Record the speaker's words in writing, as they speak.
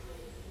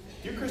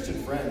Dear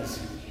Christian friends,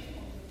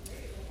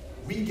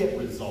 we get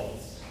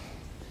results.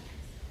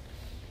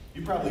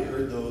 You probably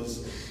heard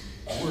those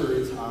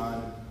words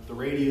on the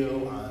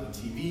radio, on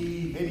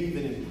TV, maybe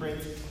even in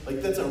print.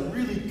 Like, that's a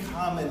really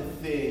common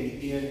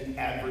thing in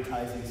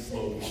advertising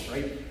slogans,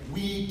 right?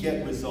 We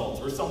get results,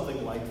 or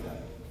something like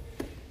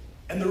that.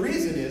 And the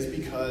reason is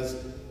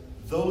because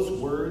those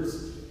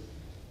words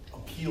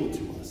appeal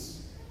to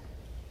us.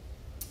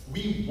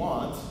 We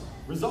want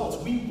results.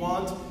 We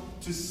want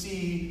to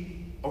see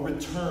a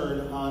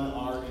return on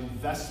our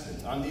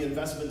investment, on the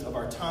investment of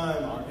our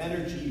time, our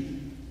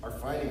energy, our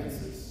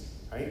finances,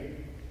 right?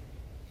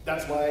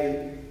 That's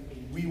why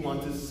we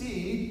want to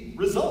see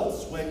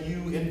results when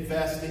you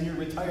invest in your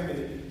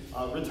retirement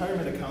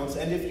accounts.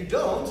 And if you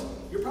don't,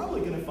 you're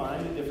probably going to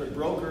find a different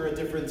broker, a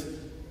different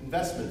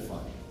investment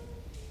fund.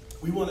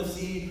 We want to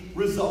see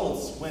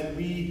results when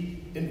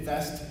we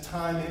invest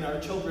time in our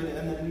children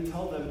and then we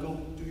tell them, go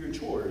do your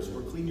chores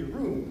or clean your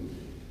room.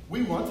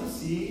 We want to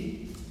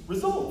see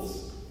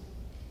results.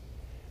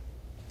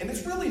 And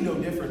it's really no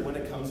different when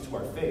it comes to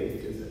our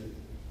faith, is it?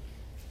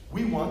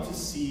 We want to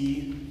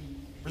see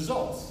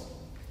results.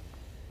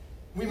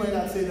 We might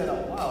not say that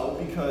out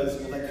loud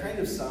because, well, that kind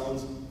of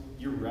sounds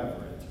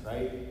irreverent,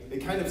 right?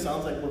 It kind of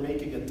sounds like we're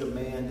making a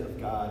demand of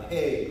God.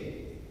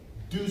 Hey,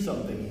 do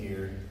something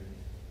here.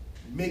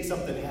 Make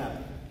something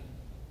happen.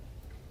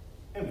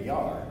 And we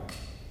are.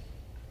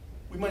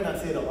 We might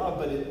not say it out loud,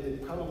 but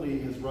it probably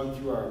has run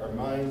through our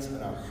minds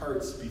and our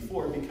hearts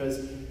before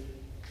because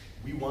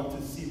we want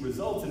to see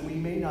results, and we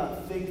may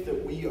not think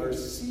that we are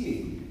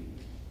seeing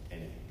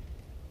any.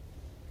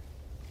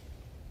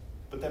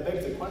 But that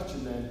begs the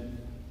question then,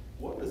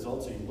 what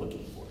results are you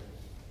looking for?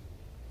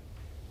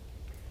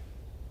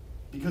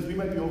 Because we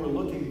might be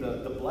overlooking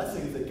the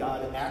blessings that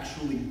God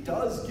actually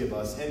does give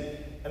us,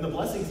 and the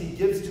blessings he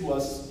gives to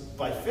us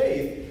by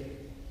faith,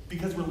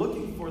 because we're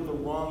looking for the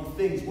wrong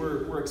things.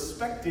 We're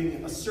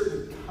expecting a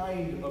certain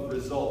kind of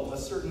result, a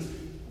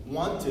certain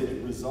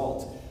wanted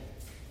result.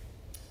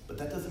 But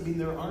that doesn't mean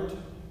there aren't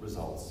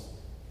results.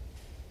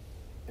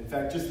 In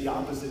fact, just the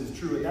opposite is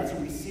true. And that's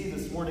what we see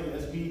this morning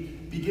as we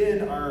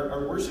begin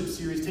our worship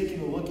series,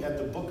 taking a look at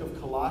the book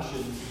of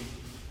Colossians,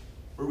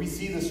 where we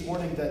see this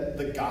morning that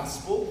the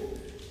gospel,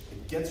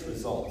 it gets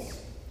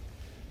results.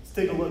 Let's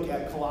take a look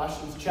at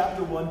Colossians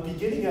chapter 1,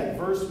 beginning at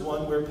verse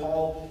 1, where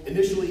Paul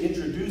initially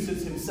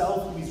introduces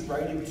himself, who he's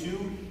writing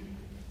to,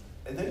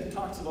 and then he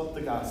talks about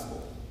the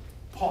gospel.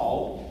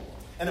 Paul,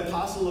 an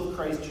apostle of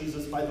Christ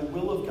Jesus by the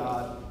will of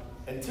God,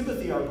 and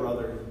Timothy, our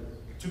brother,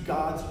 to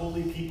God's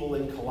holy people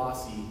in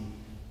Colossae,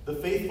 the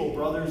faithful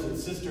brothers and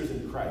sisters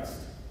in Christ.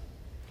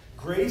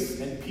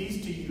 Grace and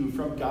peace to you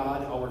from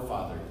God our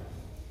Father.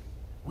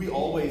 We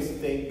always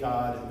thank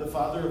God, the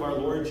Father of our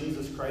Lord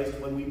Jesus Christ,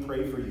 when we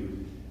pray for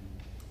you,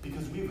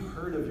 because we've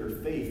heard of your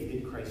faith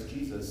in Christ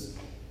Jesus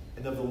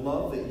and of the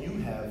love that you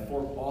have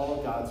for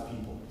all God's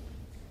people.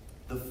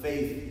 The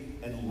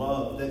faith and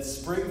love that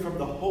spring from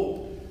the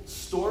hope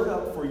stored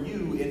up for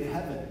you in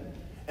heaven,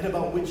 and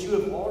about which you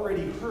have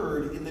already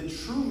heard in the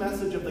true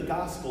message of the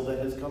gospel that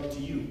has come to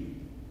you.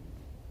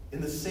 In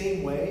the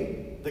same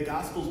way, the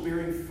gospel is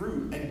bearing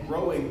fruit and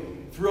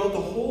growing throughout the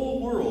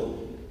whole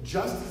world,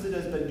 just as it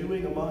has been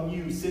doing among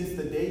you since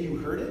the day you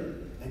heard it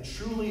and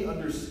truly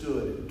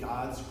understood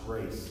God's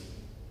grace.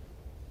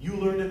 You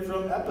learned it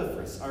from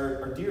Epaphras,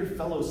 our dear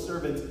fellow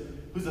servant,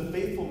 who's a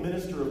faithful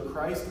minister of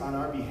Christ on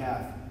our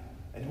behalf,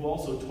 and who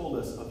also told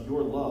us of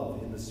your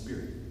love in the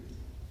Spirit.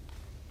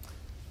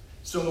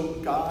 So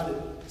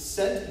God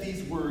sent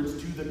these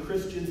words to the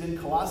Christians in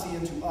Colossae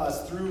and to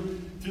us through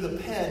the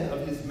pen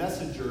of his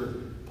messenger,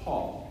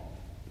 Paul.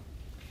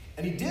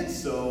 And he did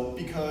so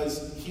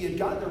because he had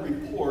gotten a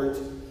report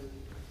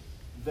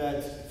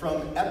that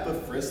from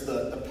Epaphras,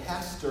 the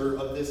pastor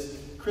of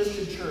this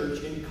Christian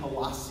church in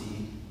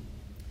Colossae,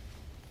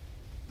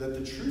 that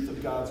the truth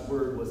of God's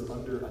word was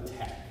under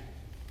attack.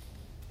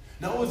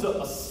 Now, it was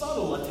a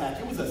subtle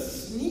attack. It was a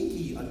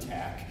sneaky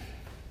attack,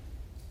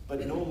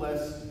 but no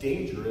less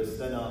dangerous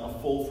than a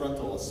full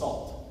frontal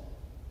assault.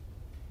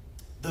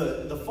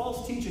 The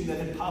false teaching that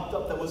had popped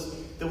up that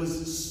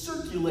was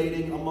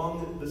circulating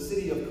among the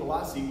city of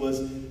Colossae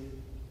was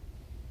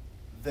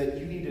that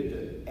you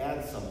needed to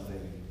add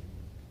something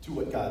to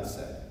what God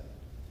said.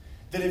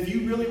 That if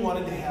you really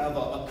wanted to have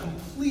a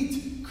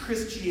complete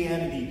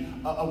Christianity,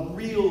 a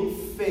real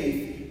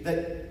faith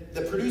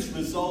that produced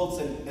results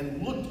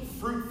and looked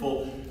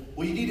fruitful,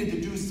 well, you needed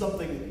to do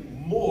something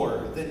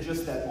more than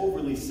just that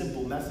overly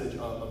simple message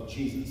of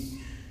Jesus.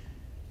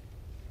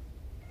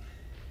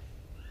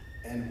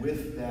 And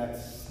with that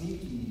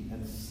sneaky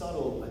and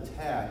subtle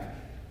attack,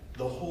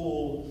 the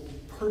whole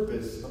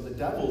purpose of the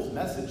devil's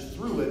message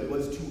through it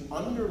was to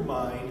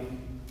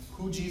undermine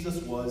who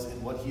Jesus was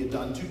and what he had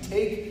done, to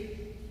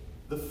take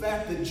the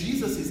fact that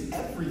Jesus is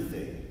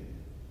everything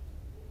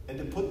and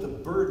to put the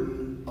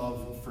burden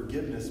of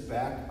forgiveness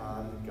back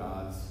on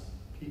God's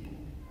people.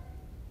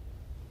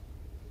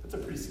 That's a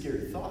pretty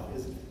scary thought,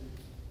 isn't it?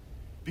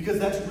 Because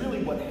that's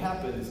really what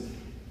happens,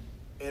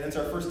 and it's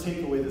our first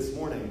takeaway this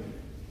morning.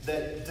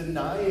 that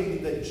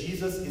denying that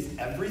Jesus is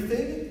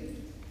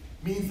everything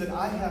means that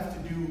I have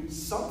to do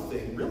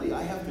something. Really,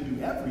 I have to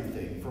do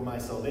everything for my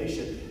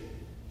salvation.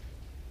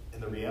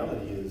 And the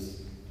reality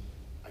is,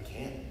 I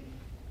can't.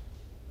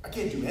 I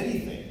can't do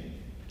anything.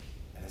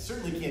 And I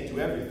certainly can't do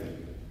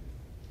everything.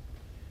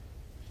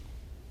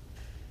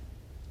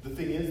 The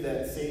thing is,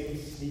 that same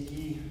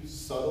sneaky,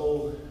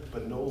 subtle,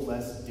 but no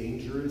less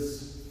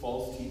dangerous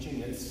false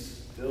teaching, it's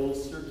still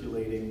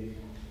circulating,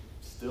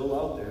 still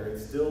out there.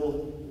 It's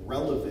still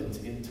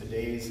relevant in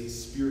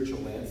today's spiritual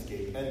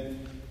landscape.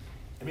 And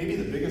maybe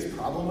the biggest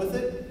problem with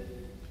it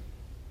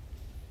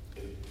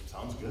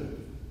sounds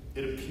good.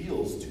 It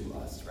appeals to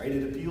us, right?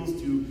 It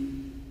appeals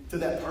to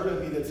that part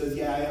of me that says,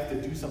 yeah, I have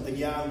to do something.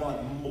 Yeah, I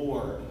want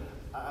more.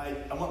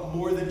 I want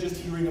more than just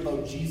hearing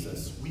about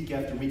Jesus week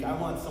after week. I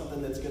want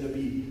something that's going to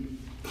be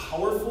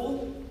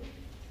powerful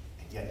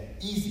and yet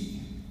easy.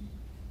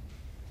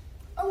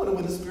 I want to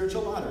win the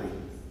spiritual lottery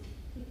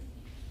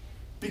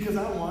because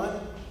I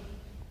want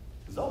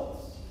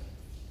results.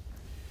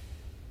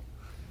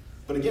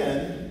 But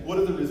again, what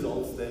are the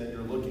results that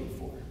you're looking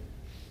for?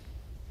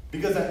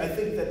 Because I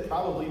think that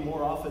probably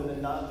more often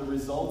than not, the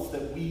results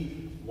that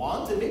we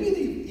want, and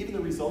maybe even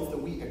the results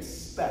that we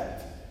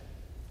expect,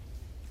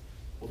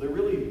 well, they're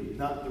really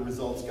not the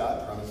results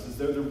God promises.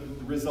 They're the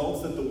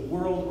results that the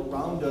world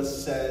around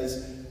us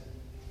says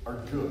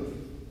are good.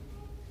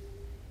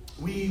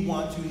 We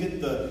want to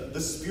hit the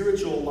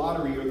spiritual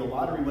lottery, or the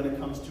lottery when it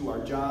comes to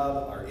our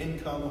job, our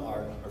income,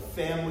 our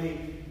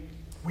family.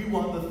 We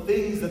want the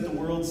things that the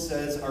world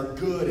says are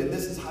good, and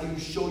this is how you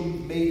show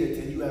you've made it,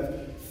 and you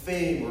have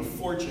fame or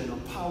fortune or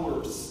power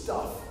or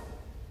stuff.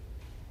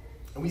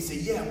 And we say,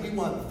 yeah, we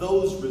want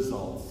those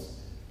results.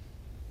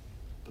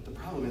 But the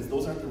problem is,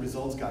 those aren't the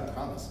results God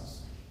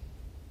promises.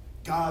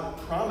 God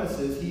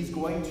promises He's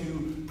going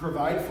to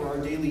provide for our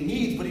daily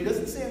needs, but He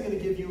doesn't say, I'm going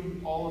to give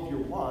you all of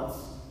your wants.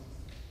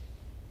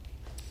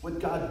 What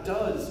God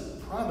does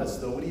promise,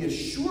 though, what He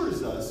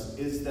assures us,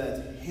 is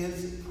that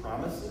His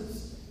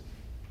promises,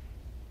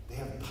 they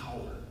have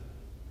power.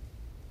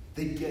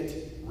 They get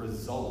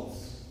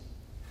results.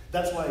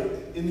 That's why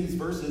in these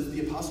verses,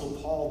 the Apostle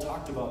Paul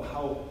talked about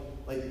how,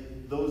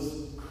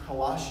 those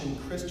Colossian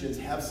Christians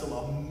have some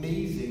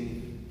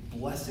amazing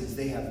blessings.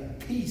 They have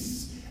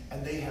peace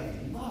and they have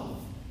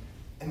love.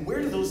 And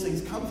where do those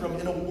things come from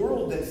in a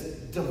world that's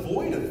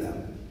devoid of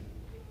them?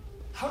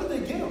 How do they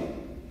get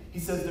them? He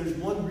says there's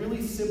one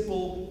really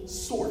simple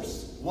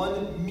source,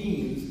 one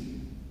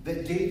means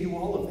that gave you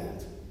all of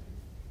that.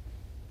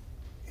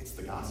 It's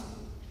the gospel.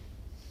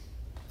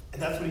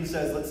 And that's what he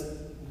says. Let's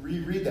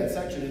reread that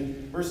section.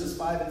 In verses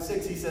 5 and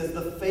 6, he says,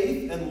 the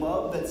faith and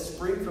love that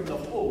spring from the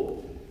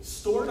hope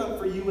stored up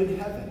for you in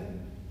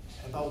heaven,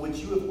 about which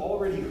you have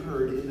already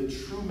heard in the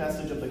true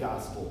message of the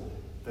gospel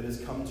that has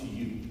come to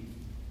you.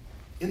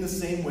 In the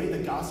same way, the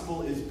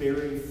gospel is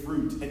bearing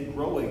fruit and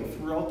growing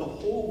throughout the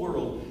whole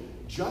world,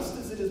 just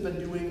as it has been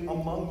doing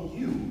among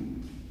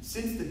you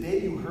since the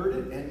day you heard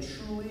it and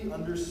truly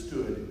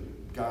understood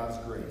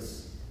God's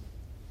grace.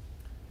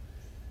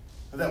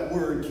 Now, that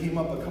word came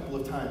up a couple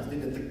of times,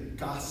 didn't it? The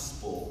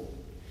gospel.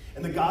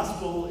 And the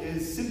gospel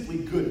is simply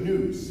good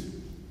news.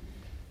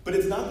 But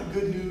it's not the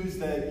good news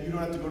that you don't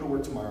have to go to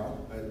work tomorrow,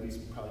 at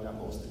least probably not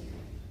most of you.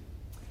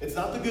 It's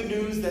not the good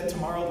news that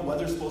tomorrow the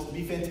weather's supposed to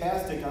be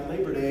fantastic on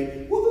Labor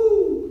Day.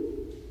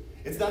 Woohoo!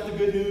 It's not the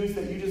good news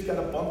that you just got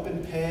a bump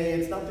in pay.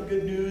 It's not the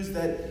good news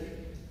that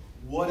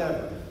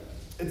whatever.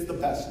 It's the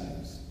best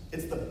news.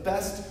 It's the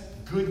best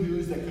good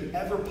news that could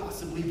ever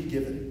possibly be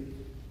given.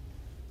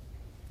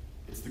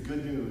 It's the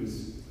good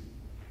news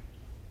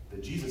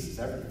that Jesus is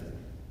everything.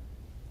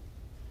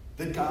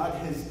 That God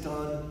has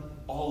done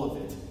all of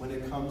it when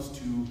it comes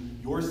to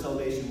your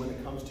salvation, when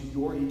it comes to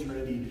your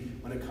eternity,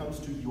 when it comes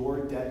to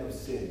your debt of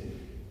sin.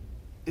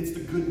 It's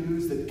the good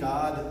news that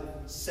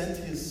God sent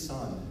His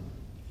Son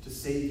to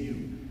save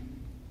you.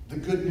 The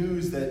good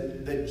news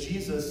that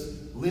Jesus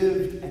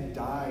lived and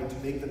died to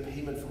make the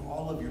payment for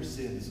all of your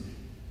sins.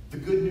 The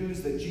good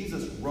news that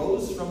Jesus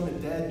rose from the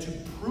dead to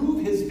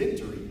prove His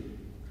victory.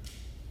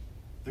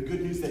 The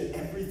good news that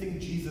everything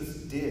Jesus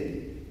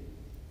did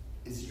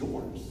is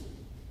yours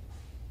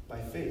by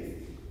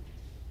faith.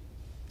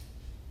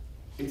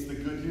 It's the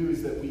good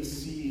news that we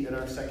see in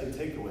our second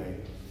takeaway.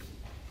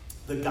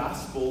 The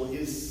gospel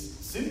is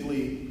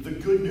simply the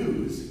good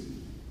news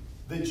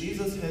that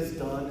Jesus has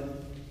done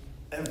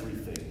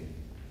everything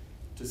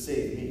to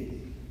save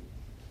me.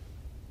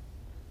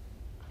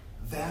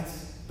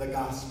 That's the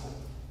gospel.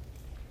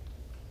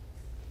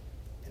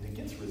 And it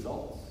gets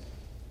results.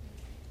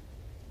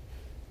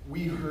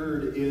 We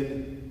heard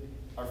in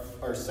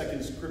our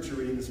second scripture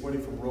reading this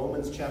morning from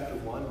Romans chapter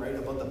 1, right,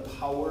 about the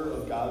power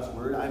of God's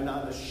word. I'm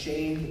not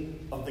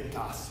ashamed of the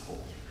gospel,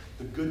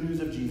 the good news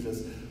of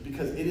Jesus,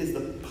 because it is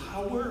the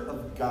power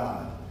of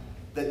God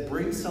that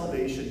brings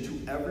salvation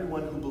to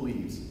everyone who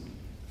believes.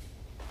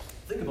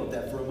 Think about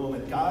that for a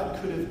moment. God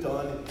could have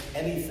done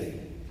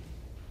anything.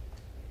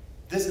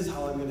 This is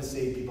how I'm going to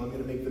save people. I'm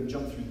going to make them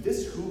jump through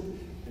this hoop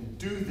and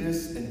do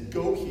this and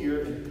go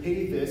here and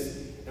pay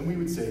this. And we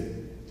would say,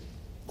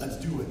 Let's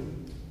do it.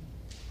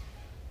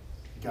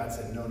 God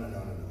said, no.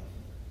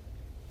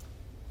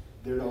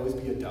 There'd always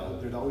be a doubt.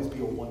 There'd always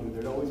be a wonder.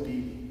 There'd always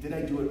be, did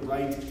I do it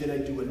right? Did I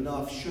do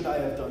enough? Should I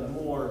have done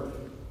more?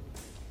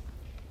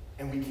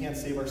 And we can't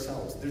save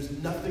ourselves. There's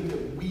nothing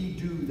that we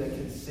do that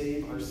can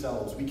save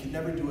ourselves. We can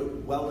never do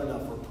it well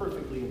enough or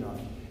perfectly enough.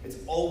 It's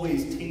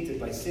always tainted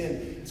by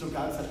sin. And so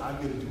God said, I'm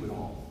going to do it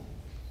all.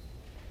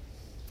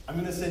 I'm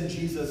going to send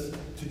Jesus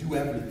to do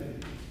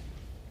everything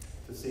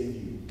to save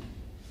you.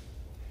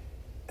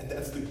 And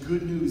that's the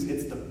good news.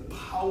 It's the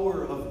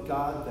power of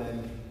God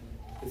then,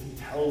 as he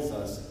tells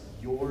us,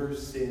 your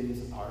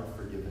sins are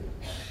forgiven.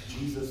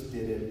 Jesus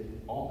did it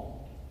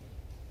all.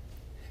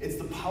 It's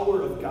the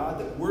power of God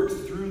that works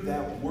through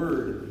that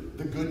word,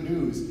 the good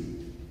news,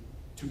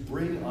 to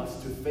bring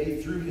us to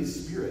faith through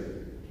his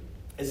Spirit.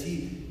 As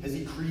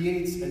he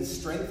creates and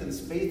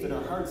strengthens faith in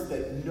our hearts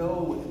that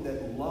know and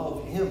that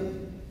love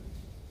him.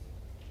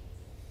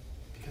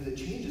 Because it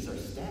changes our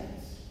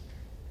status.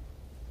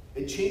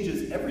 It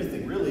changes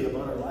everything, really,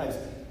 about our lives.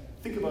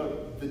 Think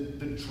about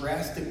the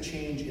drastic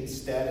change in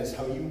status,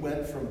 how you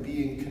went from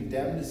being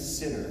condemned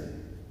sinner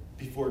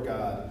before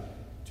God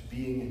to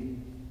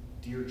being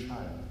dear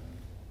child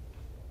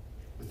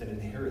with an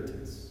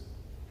inheritance,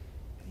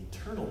 an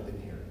eternal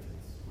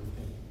inheritance with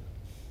him.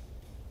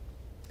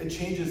 It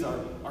changes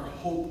our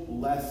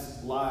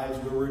hopeless lives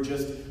where we're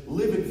just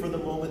living for the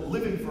moment,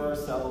 living for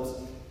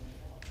ourselves,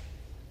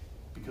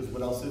 because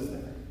what else is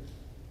there?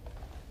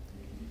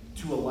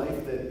 To a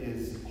life that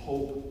is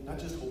hope, not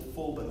just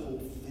hopeful, but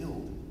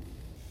hope-filled.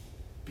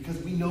 Because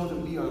we know that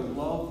we are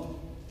loved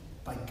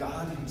by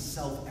God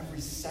himself every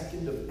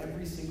second of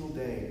every single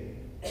day.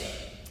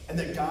 And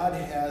that God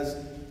has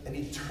an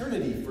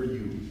eternity for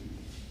you.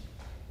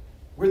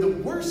 Where the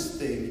worst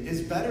thing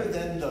is better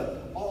than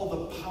all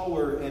the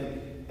power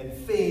and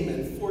fame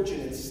and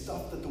fortune and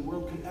stuff that the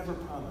world could ever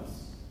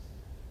promise.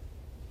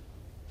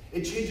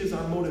 It changes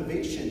our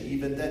motivation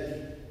even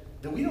that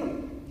we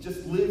don't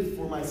just live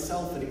for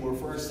myself anymore,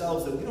 for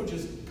ourselves, that we don't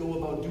just go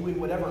about doing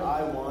whatever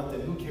I want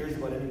and who cares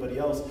about anybody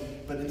else,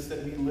 but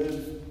instead we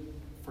live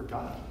for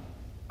God,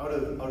 out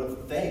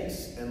of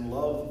thanks and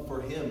love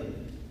for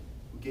him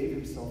who gave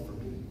himself for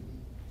me.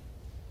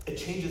 It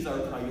changes our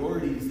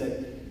priorities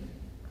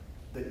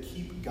that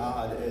keep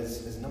God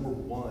as number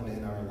one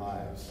in our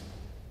lives.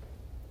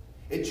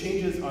 It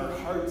changes our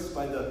hearts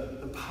by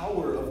the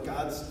power of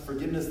God's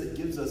forgiveness that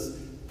gives us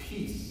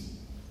peace.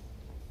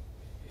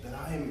 That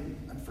I'm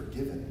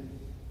forgiven.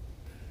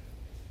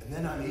 And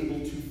then I'm able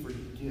to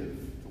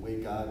forgive the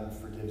way God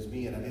forgives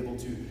me. And I'm able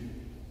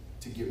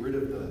to get rid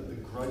of the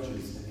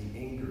grudges and the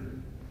anger.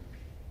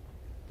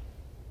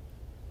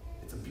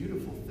 It's a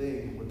beautiful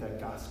thing what that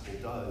gospel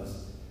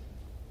does.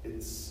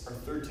 It's our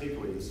third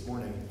takeaway this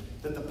morning.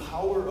 That the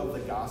power of the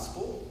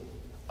gospel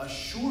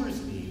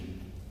assures me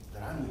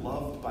that I'm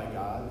loved by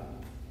God.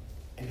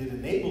 And it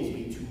enables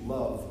me to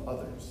love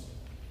others.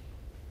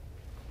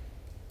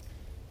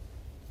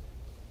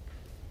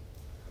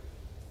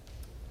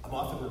 I'm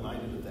often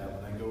reminded of that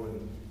when I go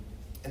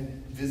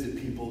and visit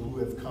people who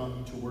have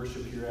come to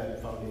worship here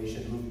at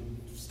Foundation,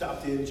 who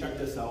stopped in,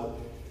 checked us out.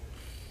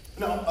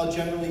 Now, I'll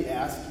generally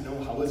ask,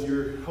 how was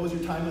your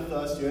time with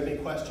us? Do you have any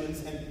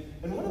questions?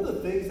 And one of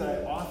the things that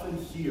I often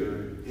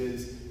hear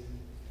is,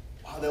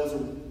 wow,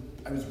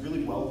 I was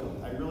really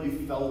welcomed. I really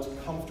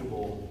felt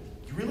comfortable.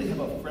 You really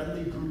have a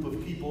friendly group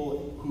of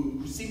people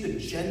who seem to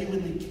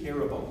genuinely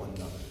care about one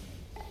another.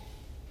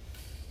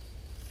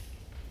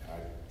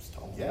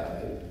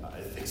 Yeah, I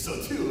think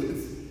so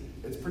too.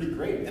 It's pretty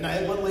great. And I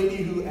had one lady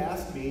who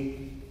asked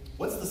me,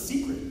 what's the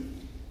secret?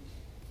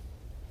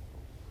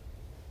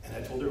 And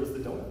I told her it was the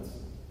donuts.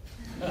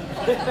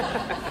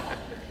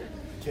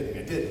 Kidding,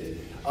 I didn't.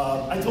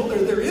 I told her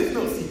there is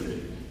no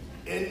secret.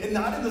 And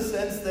not in the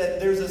sense that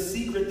there's a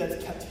secret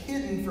that's kept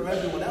hidden from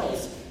everyone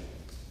else.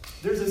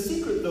 There's a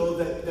secret, though,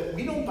 that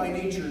we don't by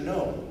nature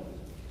know.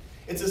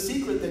 It's a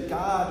secret that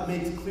God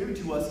makes clear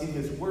to us in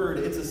his word.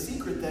 It's a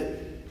secret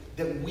that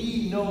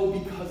we know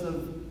because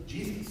of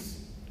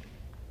Jesus.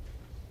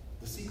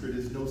 The secret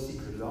is no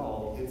secret at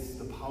all. It's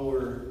the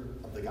power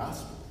of the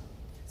gospel.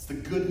 It's the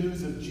good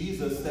news of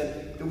Jesus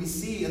that we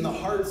see in the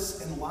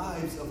hearts and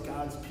lives of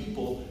God's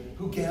people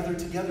who gather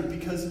together,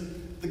 because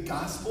the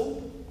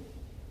gospel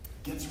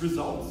gets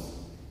results.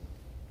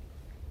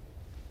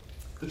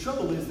 The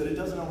trouble is that it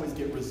doesn't always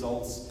get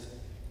results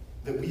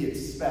that we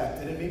expect,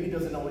 and it maybe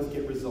doesn't always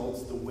get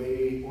results the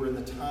way or in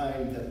the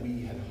time that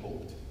we had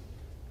hoped.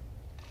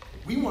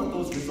 We want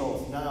those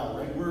results now,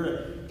 right? We're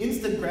an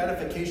instant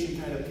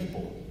gratification kind of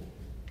people.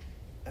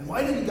 And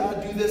why didn't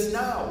God do this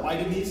now? Why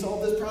didn't he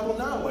solve this problem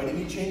now? Why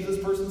didn't he change this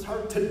person's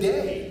heart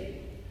today?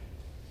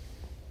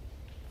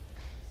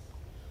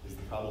 Is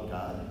the problem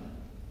God?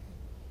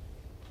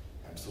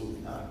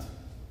 Absolutely not.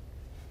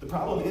 The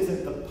problem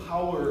isn't the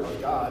power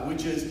of God,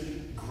 which is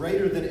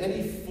greater than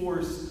any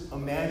force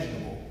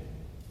imaginable.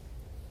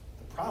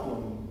 The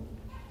problem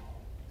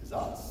is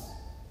us.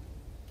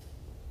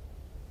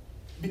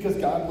 Because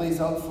God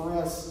lays out for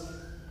us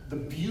the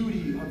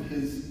beauty of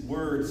his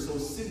word so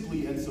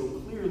simply and so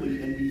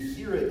clearly, and we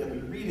hear it and we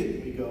read it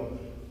and we go,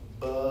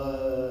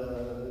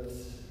 but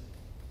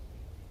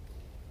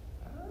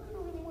I don't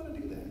really want to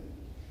do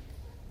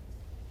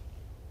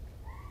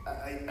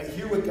that. I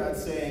hear what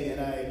God's saying,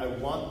 and I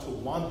want to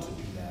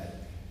do that.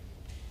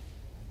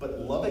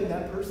 But loving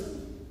that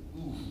person?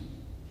 Ooh.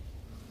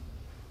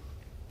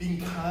 Being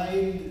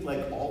kind,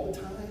 like, all the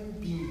time?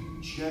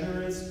 Being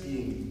generous?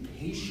 Being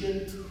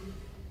patient?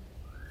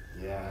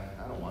 Yeah,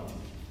 I don't want to.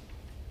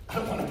 I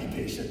don't want to be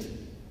patient.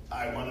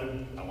 I want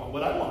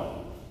what I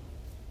want.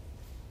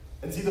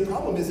 And see, the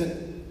problem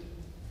isn't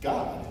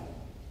God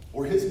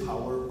or his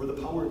power or the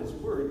power of his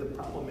word. The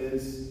problem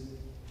is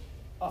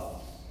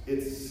us.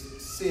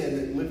 It's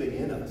sin living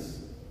in us.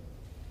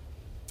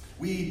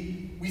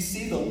 We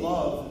see the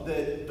love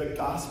that the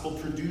gospel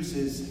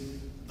produces,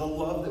 the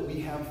love that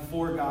we have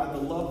for God,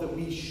 the love that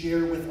we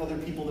share with other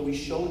people, that we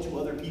show to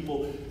other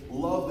people,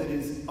 love that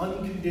is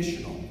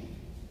unconditional.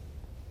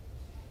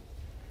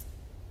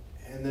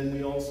 And then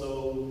we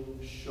also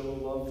show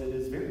love that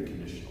is very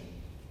conditional.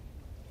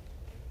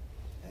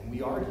 And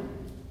we argue.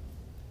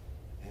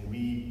 And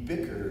we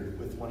bicker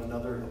with one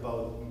another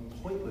about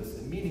pointless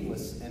and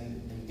meaningless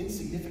and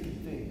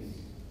insignificant things.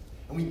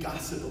 And we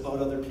gossip about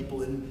other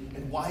people.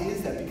 And why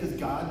is that? Because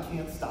God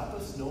can't stop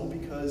us? No,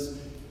 because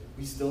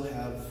we still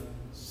have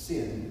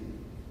sin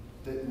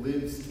that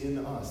lives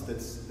in us,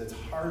 that's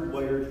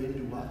hardwired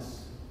into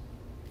us.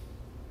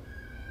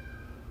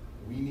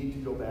 We need to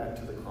go back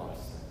to the cross,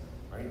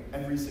 right?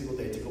 Every single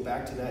day, to go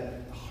back to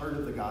that heart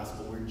of the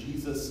gospel where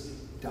Jesus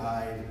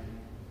died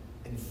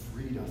and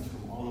freed us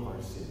from all of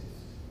our sins.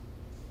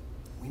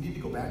 We need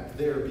to go back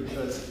there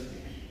because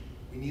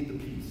we need the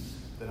peace,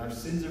 that our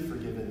sins are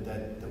forgiven,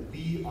 that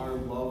we are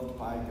loved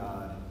by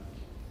God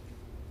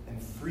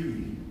and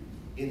free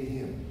in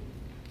him.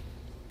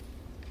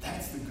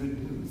 That's the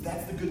good news.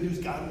 That's the good news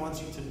God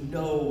wants you to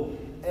know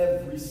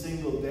every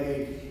single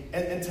day.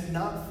 And to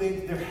not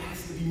think there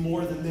has to be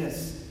more than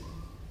this.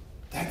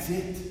 That's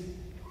it.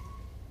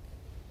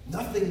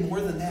 Nothing more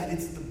than that.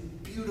 It's the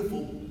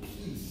beautiful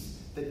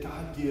peace that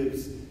God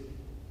gives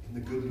in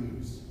the good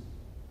news.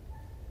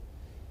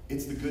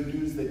 It's the good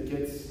news that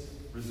gets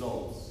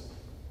results.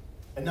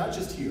 And not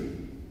just here,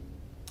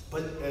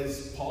 but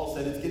as Paul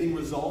said, it's getting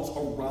results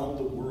around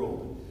the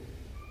world.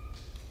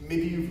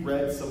 Maybe you've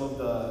read some of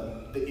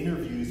the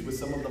interviews with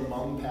some of the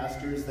Hmong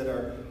pastors that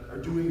are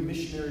doing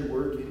missionary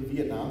work in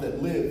Vietnam,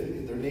 that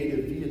live, they're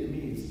native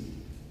Vietnamese.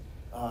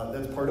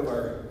 That's part of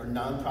our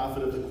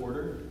nonprofit of the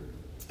quarter.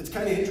 It's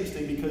kind of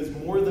interesting because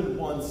more than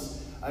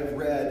once I've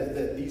read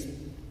that these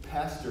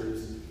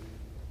pastors,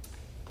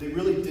 they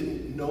really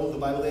didn't know the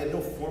Bible. They had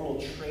no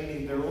formal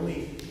training. Their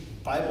only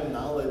Bible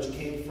knowledge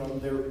came from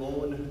their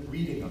own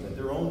reading of it,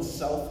 their own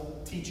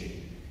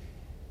self-teaching.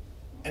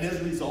 And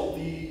as a result,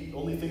 the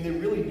only thing they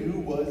really knew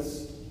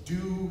was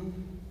do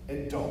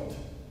and don't.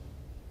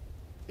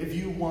 If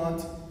you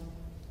want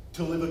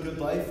to live a good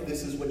life,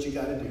 this is what you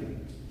got to do.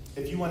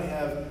 If you want to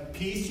have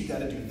peace, you got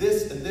to do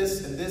this and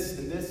this and this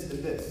and this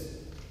and this.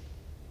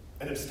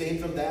 And abstain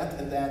from that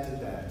and that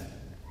and that.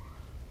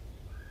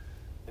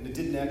 And it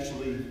didn't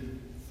actually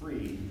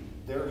free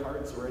their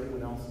hearts or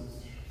anyone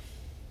else's.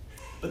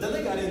 But then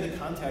they got into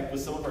contact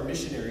with some of our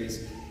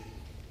missionaries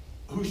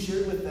who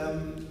shared with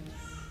them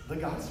the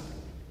gospel.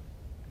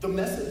 The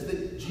message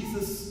that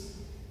Jesus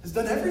has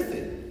done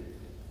everything.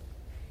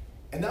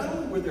 And not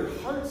only were their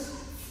hearts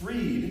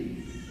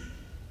freed,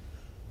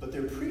 but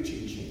their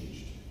preaching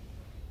changed.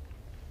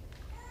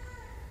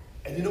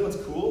 And you know what's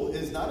cool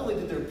is not only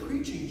did their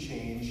preaching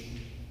change,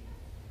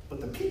 but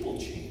the people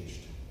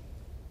changed.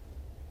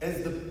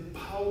 As the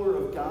power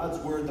of God's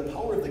word, the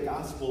power of the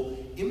gospel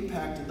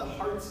impacted the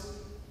hearts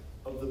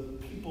of the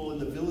people in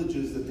the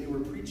villages that they were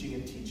preaching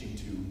and teaching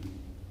to.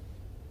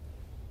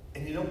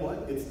 And you know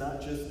what? It's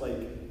not just like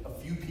a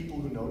few people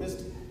who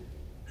noticed.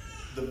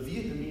 The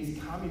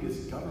Vietnamese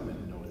communist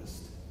government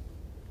noticed.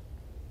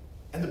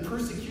 And the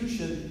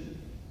persecution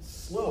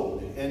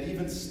slowed and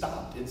even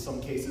stopped in some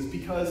cases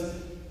because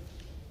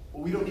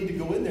we don't need to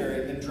go in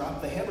there and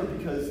drop the hammer,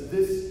 because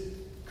this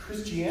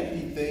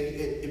Christianity thing,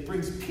 it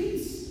brings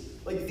peace.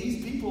 Like,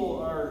 these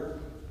people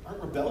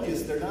aren't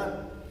rebellious. They're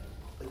not,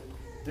 like,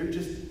 they're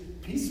just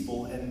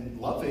peaceful and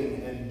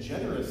loving and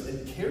generous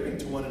and caring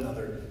to one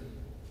another.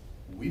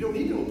 We don't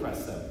need to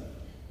oppress them.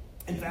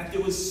 In fact,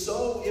 it was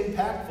so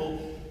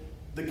impactful,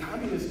 the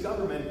communist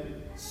government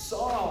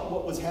saw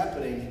what was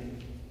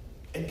happening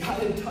and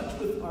got in touch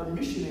with our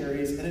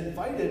missionaries and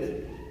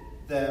invited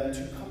them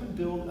to come and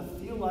build a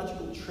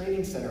theological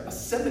training center, a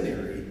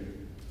seminary,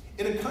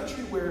 in a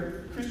country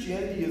where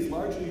Christianity is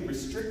largely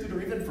restricted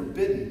or even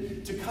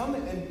forbidden, to come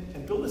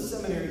and build a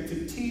seminary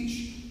to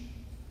teach,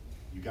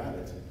 you got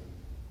it,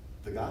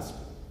 the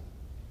gospel.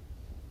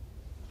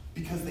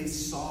 Because they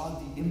saw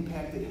the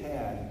impact it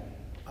had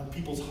on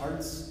people's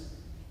hearts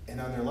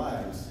and on their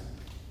lives.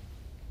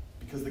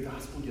 Because the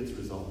gospel gets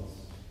results.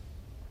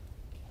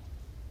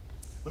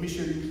 Let me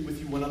share with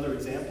you one other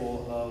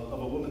example of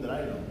a woman that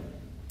I know.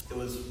 It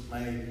was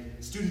my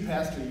student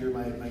pastor year,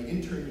 my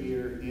intern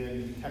year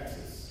in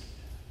Texas.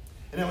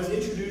 And I was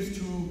introduced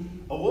to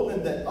a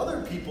woman that I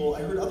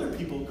heard other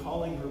people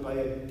calling her by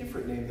a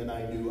different name than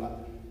I knew.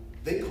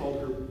 They called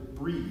her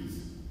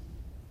Breeze.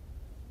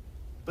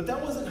 But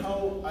that wasn't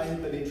how I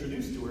had been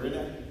introduced to her, and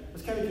I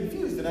was kind of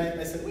confused. And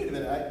I said, wait a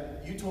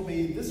minute, you told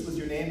me this was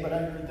your name, but I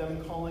heard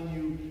them calling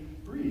you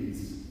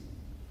Breeze.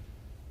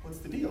 What's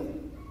the deal?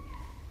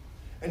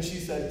 And she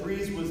said,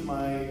 Breeze was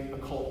my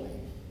occult name.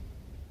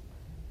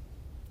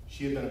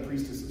 She had been a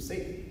priestess of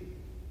Satan.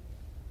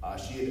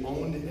 She had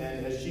owned,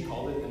 and as she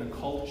called it, an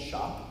occult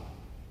shop.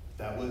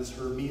 That was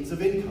her means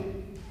of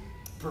income,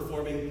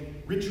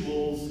 performing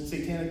rituals,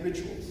 satanic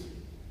rituals.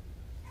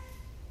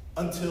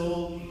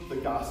 Until the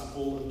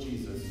gospel of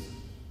Jesus,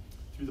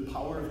 through the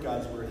power of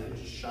God's word, had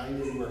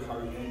shined into her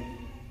heart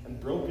and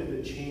broken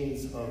the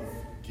chains of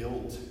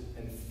guilt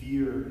and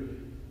fear,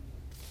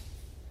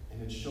 and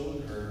had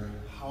shown her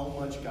how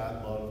much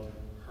God loved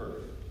her.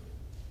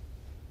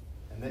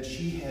 And that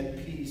she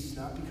had peace,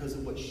 not because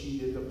of what she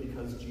did, but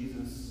because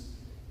Jesus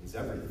is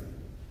everything.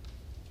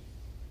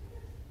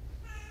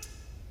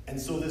 And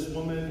so this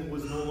woman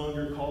was no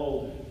longer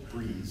called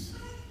Breeze,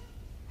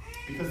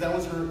 because that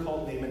was her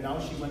occult name, and now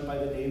she went by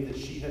the name that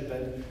she had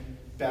been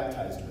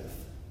baptized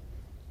with.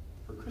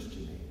 Her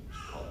Christian name,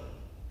 she called it.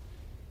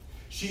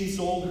 She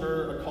sold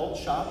her occult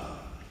shop.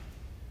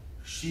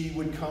 She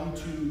would come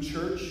to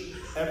church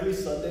every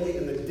Sunday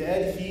in the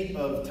dead heat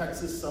of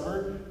Texas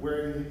summer,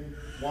 wearing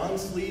long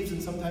sleeves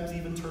and sometimes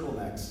even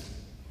turtlenecks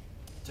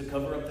to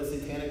cover up the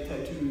satanic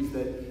tattoos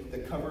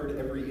that covered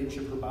every inch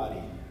of her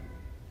body.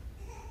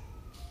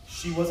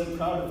 She wasn't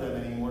proud of them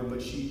anymore,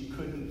 but she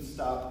couldn't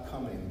stop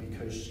coming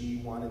because she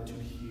wanted to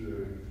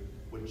hear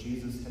what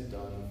Jesus had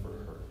done for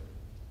her.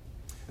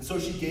 And so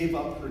she gave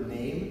up her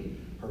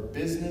name, her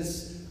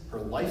business, her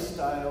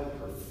lifestyle,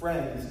 her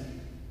friends,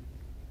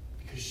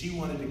 because she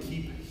wanted to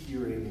keep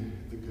hearing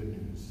the good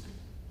news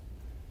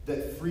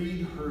that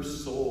freed her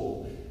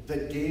soul,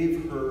 that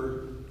gave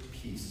her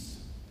peace.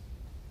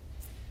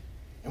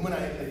 And when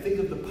I think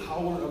of the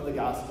power of the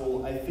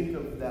gospel, I think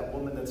of that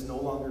woman that's no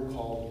longer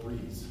called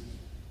Breeze.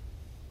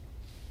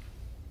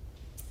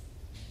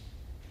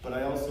 But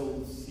I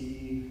also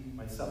see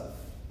myself.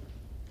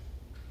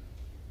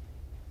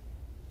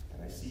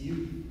 And I see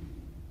you.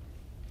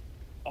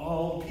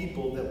 All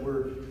people that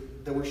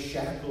were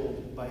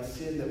shackled by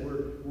sin, that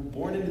were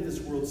born into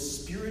this world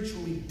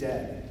spiritually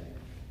dead.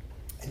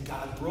 And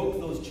God broke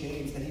those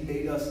chains and he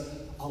made us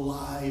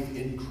alive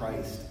in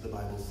Christ, the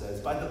Bible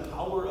says. By the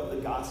power of the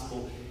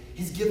gospel,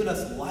 he's given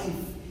us life.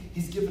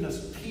 He's given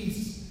us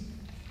peace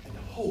and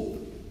hope.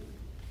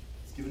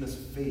 He's given us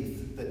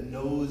faith that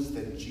knows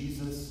that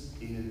Jesus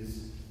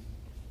is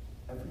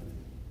everything.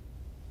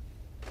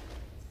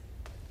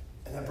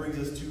 And that brings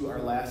us to our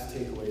last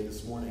takeaway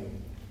this morning.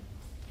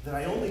 That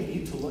I only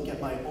need to look at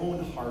my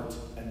own heart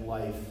and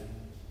life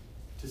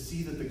to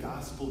see that the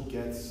gospel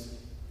gets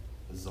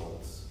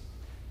results.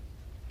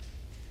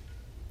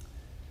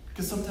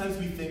 Because sometimes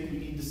we think we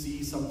need to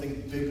see something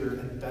bigger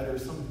and better,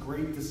 some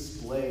great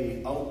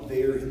display out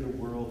there in the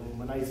world. And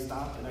when I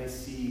stop and I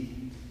see,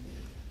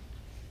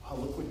 oh,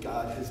 look what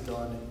God has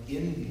done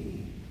in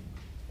me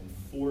and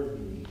for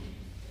me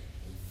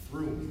and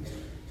through me,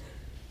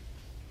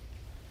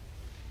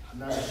 I'm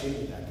not ashamed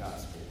of that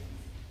gospel.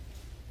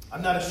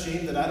 I'm not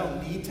ashamed that I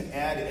don't need to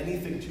add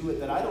anything to it,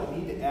 that I don't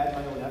need to add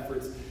my own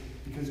efforts,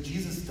 because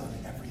Jesus has done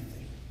everything.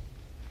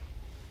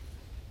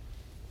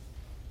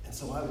 And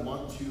so I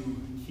want to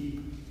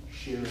keep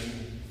sharing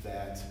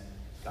that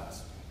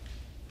gospel.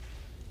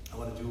 I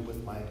want to do it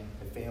with my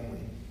family,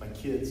 my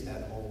kids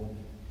at home.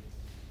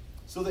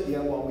 So that,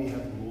 while we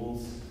have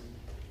rules,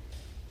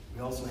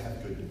 we also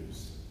have good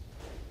news.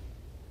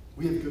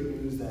 We have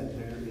good news that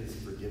there is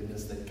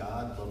forgiveness, that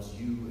God loves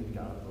you and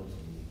God loves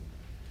me,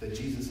 that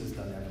Jesus has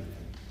done everything.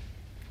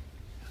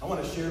 I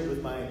want to share it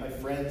with my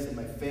friends and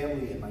my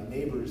family and my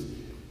neighbors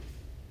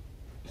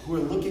who are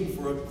looking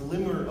for a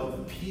glimmer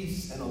of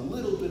peace and a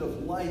little bit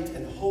of light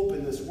and hope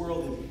in this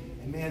world.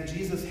 And man,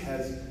 Jesus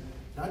has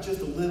not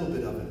just a little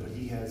bit of it, but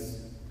he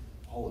has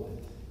all of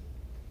it.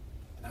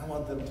 And I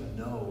want them to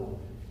know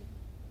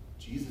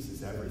Jesus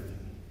is everything.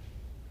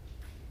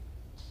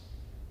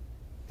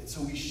 And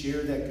so we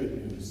share that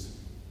good news.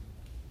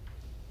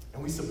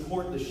 And we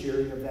support the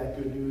sharing of that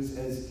good news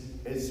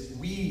as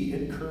we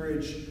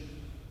encourage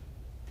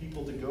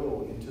people to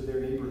go into their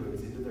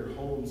neighborhoods, into their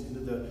homes,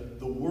 into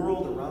the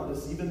world around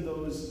us, even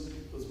those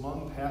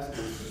Hmong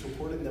pastors,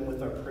 supporting them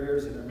with our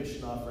prayers and our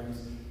mission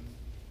offerings.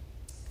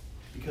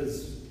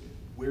 Because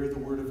where the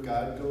Word of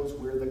God goes,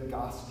 where the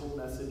gospel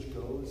message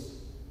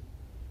goes,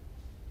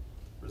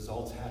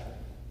 results happen.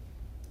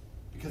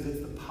 Because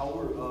it's the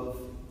power of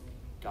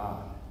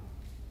God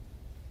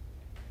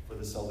for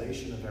the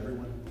salvation of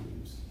everyone who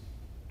believes.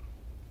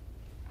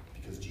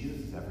 Because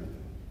Jesus is everything.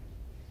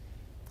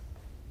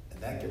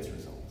 And that gets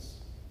results.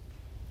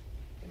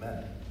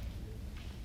 Amen.